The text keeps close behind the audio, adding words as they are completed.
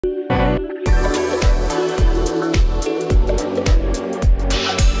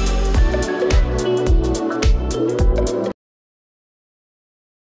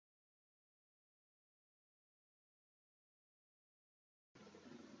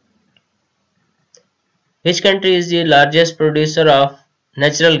Which country is the largest producer of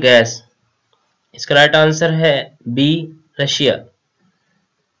natural gas? इसका right answer है B, Russia.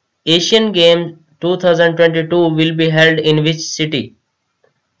 Asian game 2022 will be held in which city?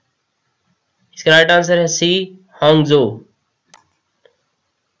 इसका right answer है सी, हांगझो।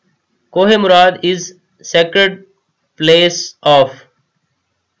 Koh-e-Murad is sacred place of?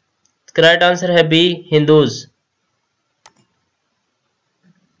 इसका right answer है B, Hindus.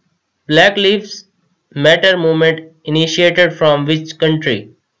 Black Lives Matter movement initiated from which country?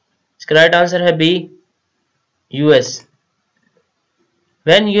 इसका right answer है B, US.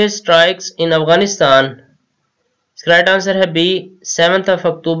 When US strikes in Afghanistan? इसका right answer है B, 7th of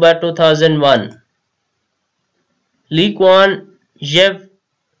October 2001। Lee Kuan येव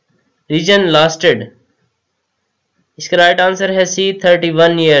region lasted? इसका right answer है सी,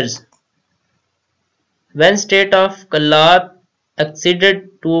 31 years। When state of Kalat acceded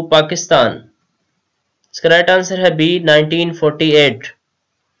to Pakistan? इसका right answer है B, 1948।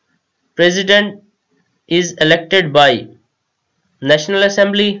 President is elected by? National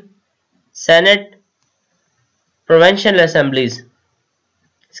Assembly, Senate, Provincial Assemblies?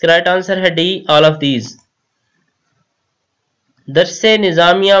 इसका right answer है D, all of these।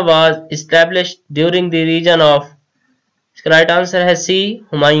 Dars-e-Nizamia was established during the region of? इसका right answer है सी,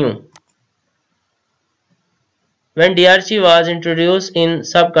 Humayun. When diarchy was introduced in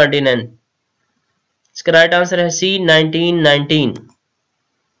subcontinent? इसका right answer है सी, 1919।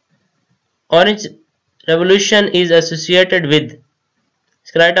 Orange Revolution is associated with?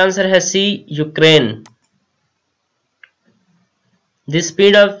 इसका right answer है सी, Ukraine. The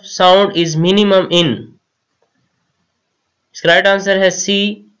speed of sound is minimum in? इसका right answer है सी,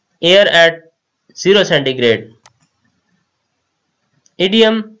 air at 0 centigrade।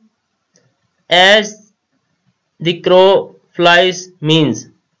 Idiom as the crow flies means?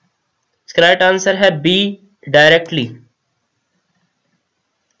 इसका right answer है B, directly।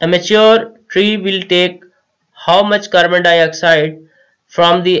 A mature tree will take how much carbon dioxide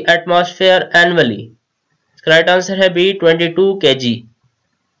from the atmosphere annually? इसका right answer है B, 22 kg।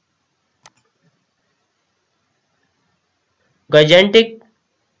 Gigantic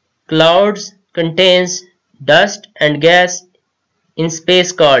clouds contains dust and gas in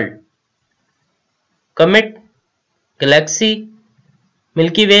space called? Comet, Galaxy,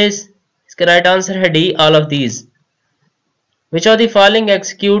 Milky Ways? इसका right answer है D, all of these। Which of the following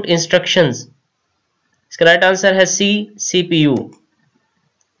execute instructions? इसका right answer है सी, CPU।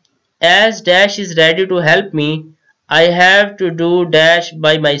 As dash is ready to help me, I have to do dash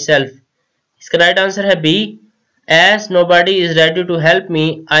by myself? इसका right answer है B, as nobody is ready to help me,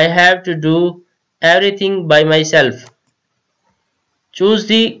 I have to do everything by myself। Choose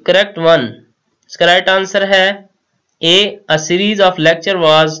the correct one। इसका right answer है ए, a series of lecture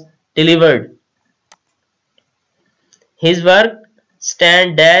was delivered। His work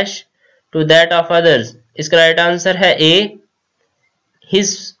stand dash to that of others? इसका right answer है ए,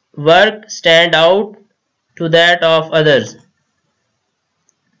 his work stand out to that of others।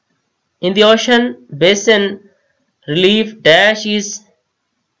 In the ocean basin, relief dash is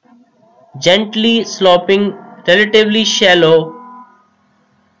gently sloping, relatively shallow,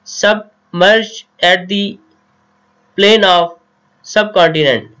 submerged at the plane of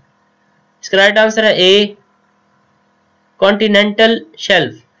subcontinent? इसका right answer है ए, continental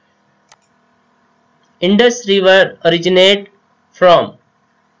shelf। Indus river originate from?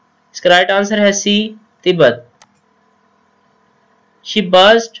 इसका right answer है सी, Tibet. She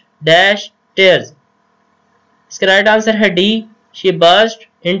burst dash tears? इसका right answer है D, she burst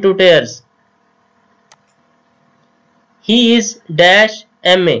into tears। He is dash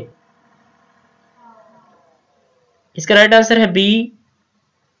MA? इसका right answer है B,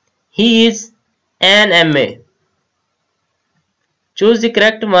 he is an MA। Choose the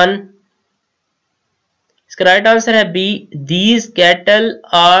correct one। इसका right answer है B, these cattle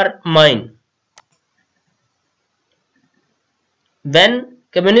are mine। When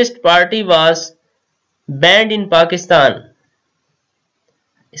Communist Party was banned in Pakistan?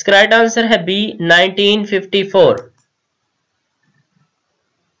 इसका right answer है B, 1954।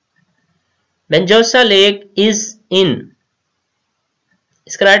 Benjosa Lake is in?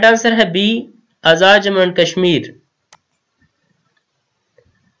 इसका right answer है B, Azad Jammu and Kashmir.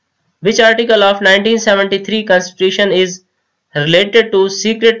 Which article of 1973 Constitution is related to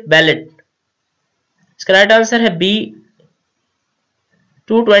secret ballot? इसका right answer है B,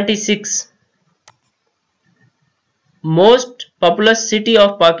 226। Most populous city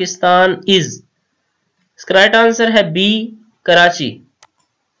of Pakistan is? इसका right answer है B, Karachi.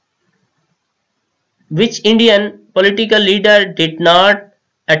 Which Indian political leader did not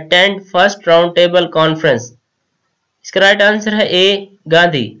attend first round table conference? इसका right answer है ए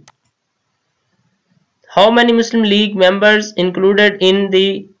Gandhi. How many Muslim League members included in the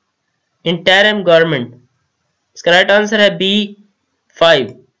interim government? इसका right answer है B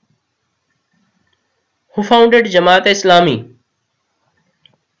 5. Who founded Jamaat Islami?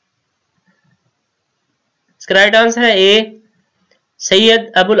 इसका right answer है ए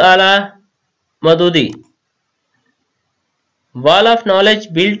सैयद अबुल आला Maududi. Wall of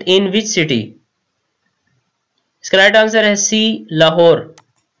knowledge built in which city? इसका right answer है सी Lahore.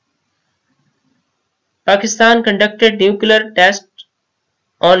 Pakistan conducted nuclear test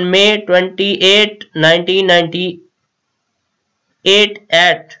on May 28, 1998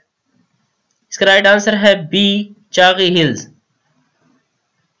 at. इसका right answer है B Chagai hills.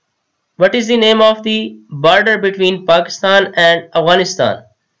 What is the name of the border between Pakistan and Afghanistan?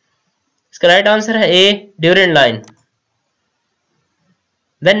 इसका right answer है ए Durand line.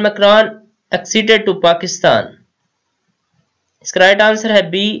 When Macron acceded to Pakistan? इसका right answer है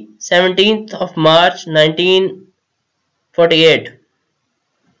B 17th of March 1948.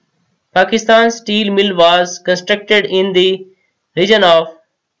 Pakistan steel mill was constructed in the region of.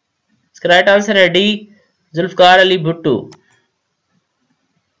 इसका right answer है D Zulfikar Ali Bhutto.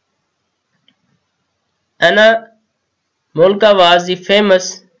 Anna Molka was the famous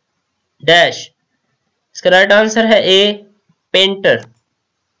dash. इसका right answer है ए painter.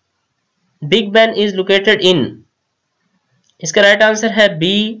 Big Ben is located in. इसका right answer है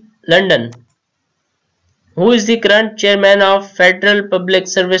B London. Who is the current chairman of Federal Public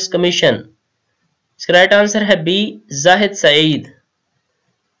Service Commission? इसका right answer है B Zahid Saeed.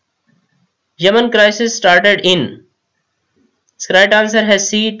 Yemen crisis started in. इसका right answer है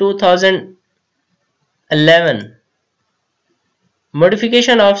सी 2011.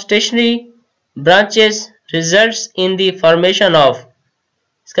 Modification of stationary branches results in the formation of.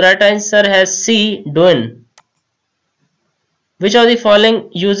 इसका right answer है सी Dwayne. Which of the following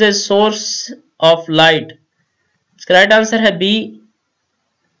uses source of light? इसका right answer है B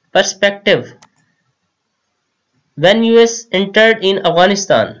perspective. When US entered in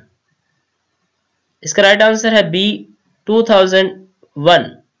Afghanistan? इसका right answer है B 2001.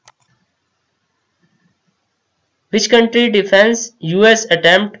 Which country defends US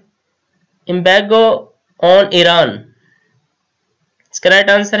attempt embargo on Iran? इसका right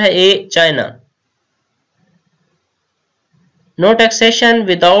answer है A China. No taxation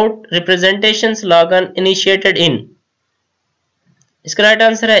without representation slogan initiated in. इसका right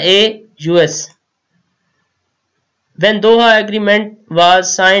answer है ए US. When Doha agreement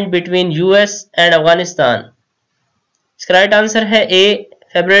was signed between US and Afghanistan? इसका right answer है ए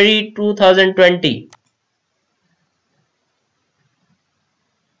February 2020.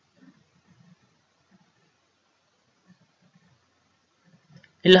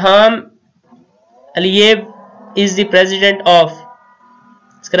 Ilham Aliyev is the president of.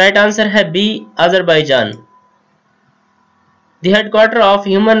 इसका right answer है B Azerbaijan. The headquarter of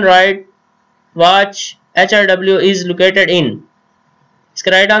Human Rights Watch HRW is located in.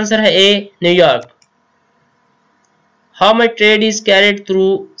 इसका right answer है ए New York. How much trade is carried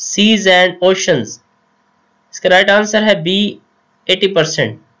through seas and oceans? इसका right answer है B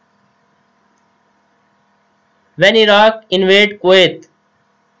 80%. When Iraq invaded Kuwait?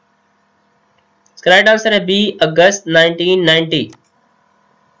 इसका right answer है B August 1990.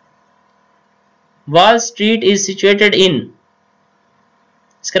 Wall Street is situated in.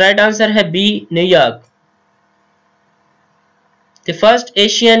 इसका right answer है B New York. The first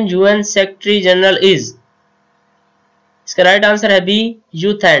Asian UN Secretary General is. इसका right answer है B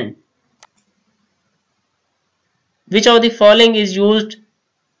you थैंड. Which of the following is used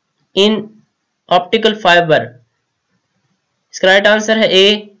in optical fiber? इसका right answer है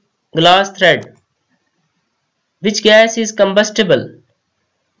a glass thread. Which gas is combustible?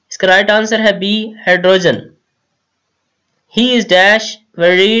 इसका right answer है B hydrogen. He is dash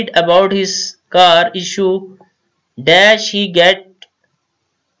worried about his car issue dash he get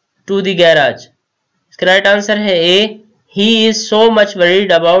to the garage. इसका right answer है ए he is so much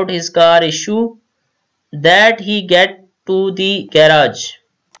worried about his car issue that he get to the garage.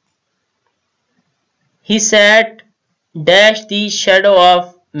 He sat dash the shadow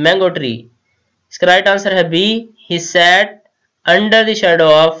of mango tree. इसका right answer है B he sat under the shadow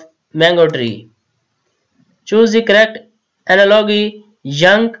of mango tree. Choose the correct analogy.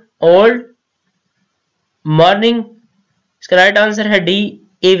 young, old, morning. इसका right answer है D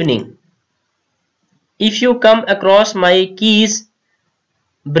evening. If you come across my keys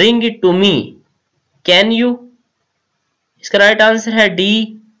bring it to me. Can you? इसका right answer है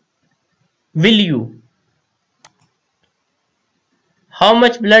D will you. How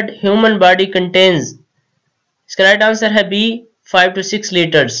much blood human body contains? इसका right answer है B 5 to 6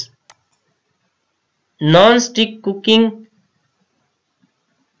 liters. Non-stick cooking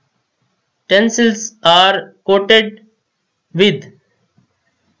utensils are coated with.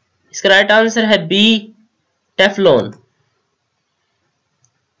 इसका right answer है B Teflon.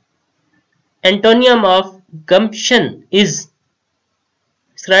 Antonym of gumption is.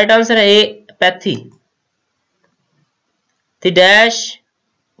 इसका right answer है ए apathy. The dash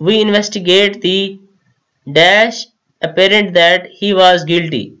we investigate the dash apparent that he was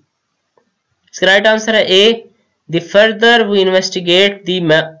guilty. इसका right answer है ए the further we investigate the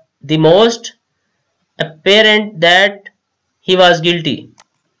most apparent that he was guilty.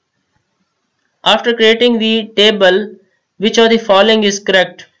 After creating the table, which of the following is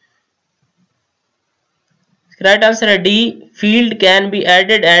correct? Right answer है D. Field can be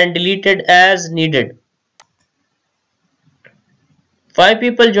added and deleted as needed. 5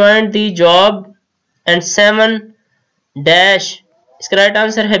 people joined the job and 7 dash. इसका right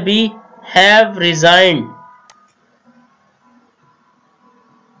answer है B. Have resigned.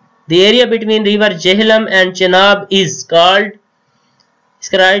 The area between river Jhelum and Chenab is called.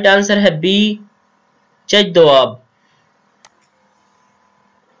 इसका right answer है B. Chajdoab.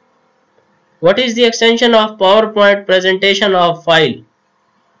 What is the extension of PowerPoint presentation of file?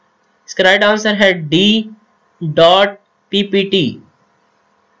 इसका right answer है D. .ppt.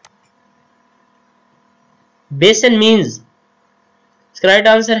 Basin means. इसका right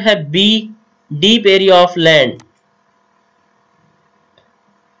answer है B. Deep area of land,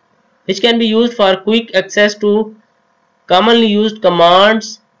 which can be used for quick access to commonly used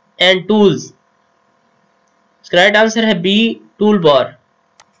commands and tools. इसका right answer है B. Toolbar.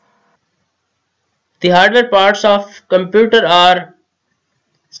 The hardware parts of computer are.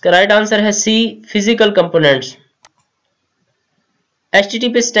 इसका right answer है C. Physical components.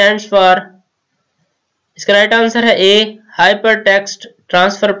 HTTP stands for. इसका right answer है A. Hypertext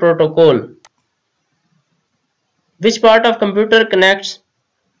Transfer Protocol. Which part of computer connects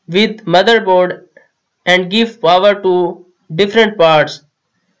with motherboard and give power to different parts?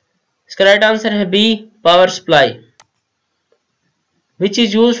 इसका right answer है B. Power supply. Which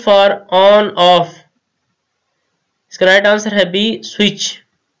is used for on off? इसका right answer है B. Switch.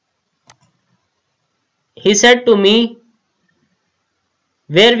 He said to me,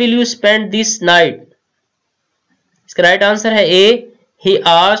 where will you spend this night? इसका right answer है A. He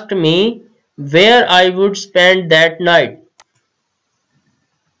asked me where I would spend that night.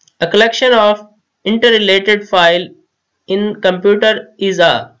 A collection of interrelated file in computer is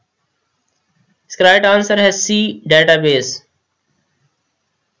a. इसका right answer है C. Database.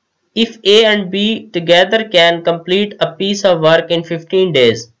 If A and B together can complete a piece of work in 15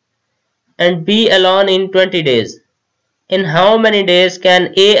 days and B alone in 20 days, in how many days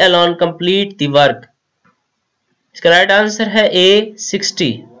can A alone complete the work? इसका right answer है A.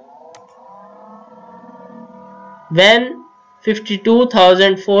 60. When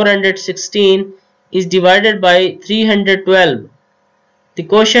 52,416 is divided by 312, the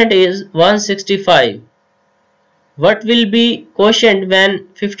quotient is 165. What will be quotient when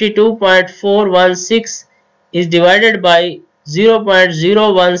 52.416 is divided by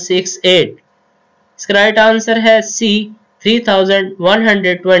 0.0168? इसका right answer है C.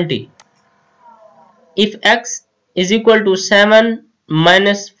 3120. If x is equal to 7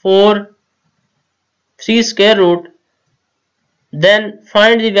 minus 4 3 square root, then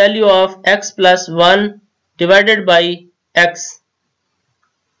find the value of x plus 1 divided by x.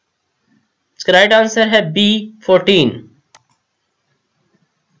 इसका right answer है B. 14.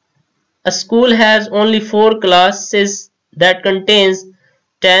 A school has only 4 classes that contains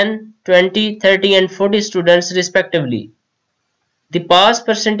 10, 20, 30 and 40 students respectively. The pass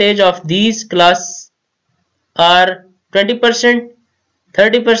percentage of these classes are 20%,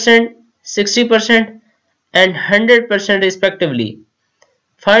 30%, 60% and 100% respectively.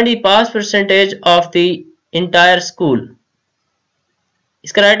 Find the pass percentage of the entire school.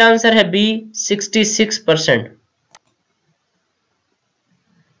 इसका right answer है B. 66%.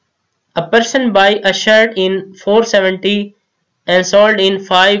 A person buy a shirt in 470 and sold in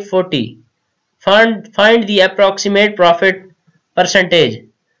 540. Find the approximate profit percentage.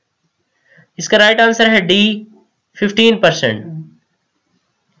 इसका right answer है D. 15%.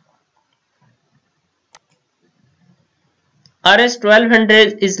 Rs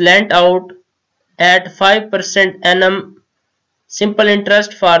 1200 is lent out at 5% annum simple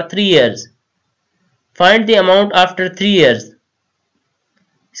interest for 3 years. Find the amount after 3 years.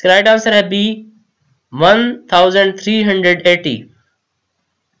 इसका right answer है B. 1380.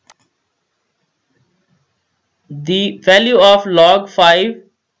 The value of log 5,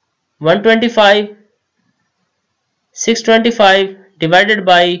 125, 625 divided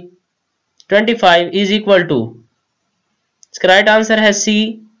by 25 is equal to, इसका right answer है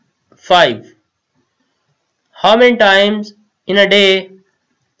C, 5. How many times in a day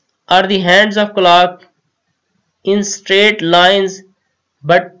are the hands of clock in straight lines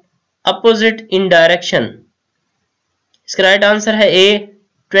but opposite in direction? इसका right answer है A,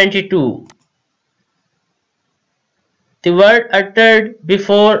 22. The word uttered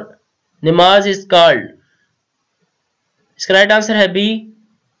before namaz is called. इसका right answer है B,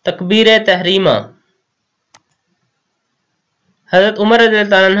 तकबीर तहरीमा. हजरत उमर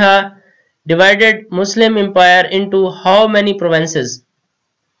रज़ियल्लाहु अन्हु divided Muslim empire into how many provinces?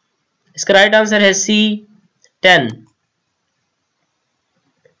 इसका right answer है C, 10.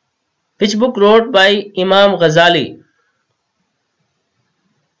 Which book wrote by Imam Ghazali?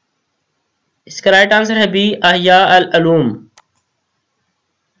 इसका right answer है B, Ahya al-Ulum.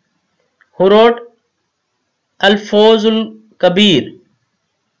 Who wrote Al-Fawzul Kabir?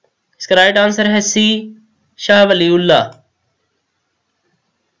 इसका right answer है C, Shah Waliullah.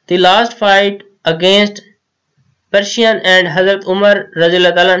 The last fight against Persian and Hazrat Umar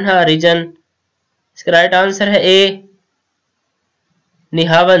रज़ियल्लाहु अन्हु region. इसका right answer है A,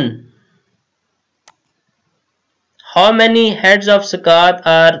 Nihawan. How many heads of zakat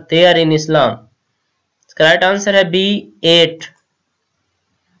are there in Islam? इसका right answer है B, 8.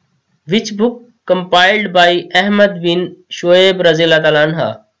 Which book compiled by Ahmad bin Shuaib रज़ियल्लाहु अन्हु?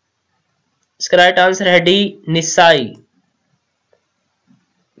 इसका right answer है D, Nisai.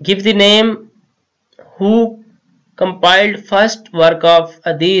 Give the name who compiled first work of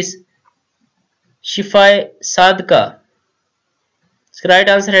Hadith Shifa Sadka. इसका right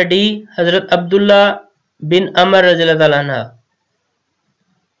answer है D, हजरत अब्दुल्ला बिन अमर रज़ियल्लाहु अन्हु.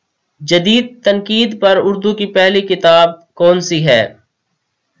 जदीद तनकीद पर उर्दू की पहली किताब कौन सी है?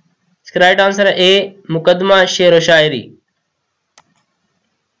 इसका राइट आंसर है ए, मुकदमा शेर व शायरी.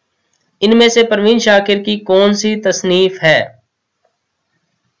 इनमें से परवीन शाकिर की कौन सी तसनीफ है?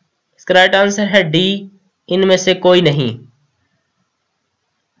 इसका राइट आंसर है डी, इनमें से कोई नहीं.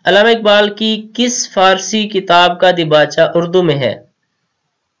 अल्लामा इकबाल की किस फारसी किताब का दिबाचा उर्दू में है?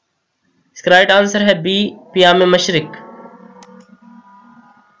 इसका राइट आंसर है बी, पियाम मशरिक.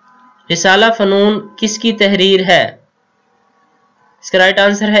 रिसाला फनून किसकी तहरीर है? इसका राइट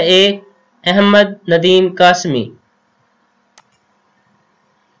आंसर है ए, अहमद नदीम कासमी.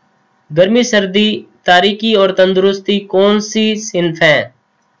 गर्मी सर्दी तारीकी और तंदुरुस्ती कौन सी सिन्फ है?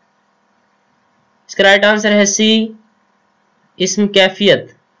 इसका राइट आंसर है सी, इस्म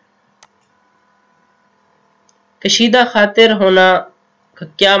कैफियत. कशीदा खातिर होना का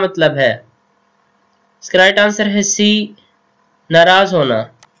क्या मतलब है? इसका राइट आंसर है सी, नाराज होना.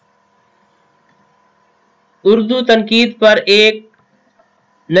 उर्दू तनकीद पर एक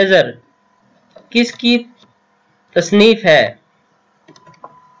नजर किसकी तसनीफ है?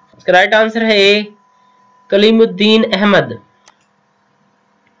 इसका राइट आंसर है ए, कलीमुद्दीन अहमद.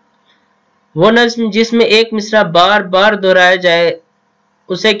 वो नज्म जिसमें एक मिसरा बार बार दोहराया जाए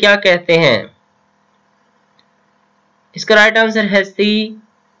उसे क्या कहते हैं? इसका राइट आंसर है सी,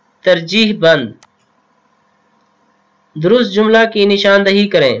 तरजीह बंद. दुरुस्त जुमला की निशानदही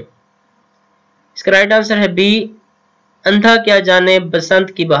करें. इसका राइट आंसर है बी, अंधा क्या जाने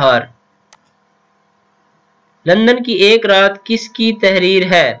बसंत की बहार. लंदन की एक रात किसकी तहरीर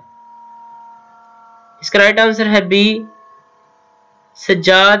है? इसका राइट आंसर है बी,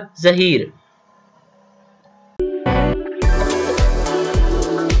 सज्जाद जहीर.